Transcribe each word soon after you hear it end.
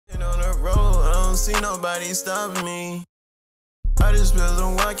see nobody stopping me. I just built a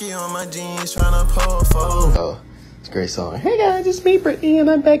wacky on my jeans, tryna pull a photo. Oh, it's a great song. Hey guys, it's me, Brittany, and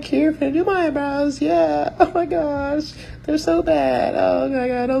I'm back here to do my eyebrows. Yeah. Oh my gosh, they're so bad. Oh my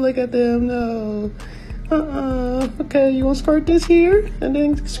god, don't look at them. No. Okay, you want to squirt this here, and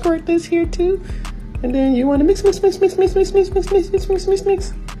then squirt this here too, and then you want to mix,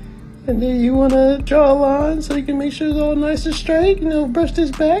 and then you want to draw a line so you can make sure it's all nice and straight. You know, brush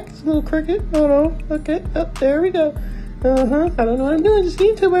this back. It's a little crooked. Hold on. Okay. Up there we go. I don't know what I'm doing. Just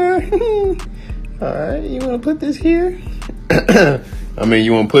YouTuber. All right. You want to put this here? I mean,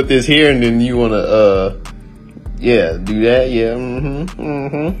 you want to put this here, and then you want to, yeah, do that. Yeah.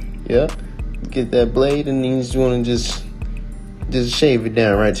 Yeah. Get that blade, and then you just want to just shave it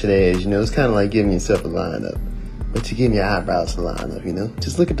down right to the edge. You know, it's kind of like giving yourself a line up, but you give your eyebrows a line up. You know,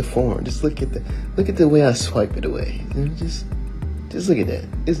 just look at the form. Just look at the way I swipe it away. You know, just look at that.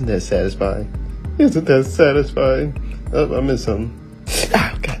 Isn't that satisfying? Isn't that satisfying? Oh, I missed something.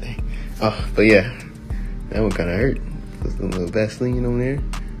 Ah, god dang. Oh, but yeah, that one kind of hurt. Put a little Vaseline on there.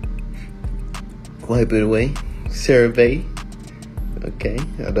 Wipe it away. CeraVe. Okay,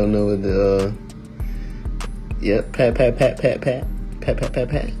 I don't know what the, yep, pat. Fan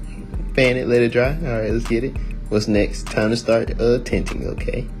it, let it dry. All right, let's get it. What's next? Time to start tinting,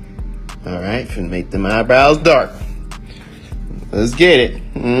 okay. All right, finna make them eyebrows dark. Let's get it.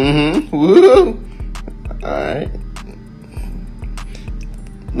 Woo! All right.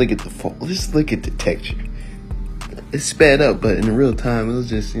 Look at the form. Just look at the texture. It's sped up, but in real time, it was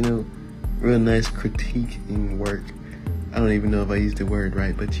just, you know, real nice critiquing work. I don't even know if I used the word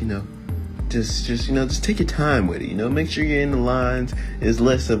right, but you know, just you know, just take your time with it. You know, make sure you're in the lines. It's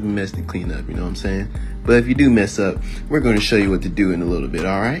less of a mess to clean up. You know what I'm saying? But if you do mess up, we're going to show you what to do in a little bit.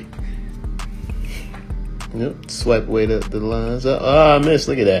 All right? Yep. Swipe away the lines. Oh, I missed.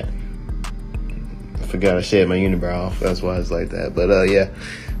 Look at that. I forgot I shaved my unibrow off. That's why it's like that. But yeah,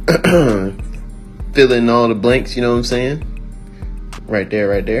 fill in all the blanks. You know what I'm saying? Right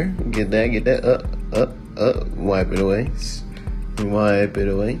there. Get that. Up. Wipe it away. Wipe it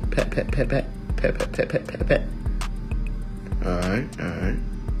away. Pat. All right.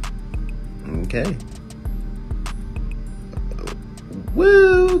 Okay.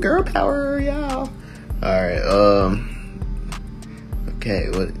 Woo, girl power, y'all. All right. Okay.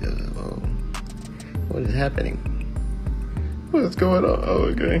 What is happening? What's going on?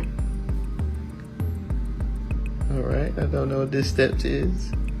 Oh, okay. All right. I don't know what this steps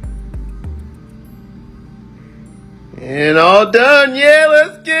is. And all done. Yeah,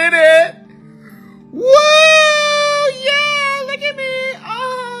 let's get it. Woo! Yeah, look at me.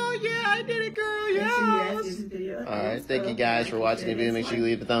 Oh, yeah, I did it, girl. Yeah. All right, thank you guys for watching the video. Make sure you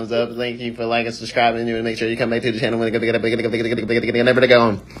leave a thumbs up. Thank you for liking, subscribing, and make sure you come back to the channel when I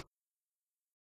go.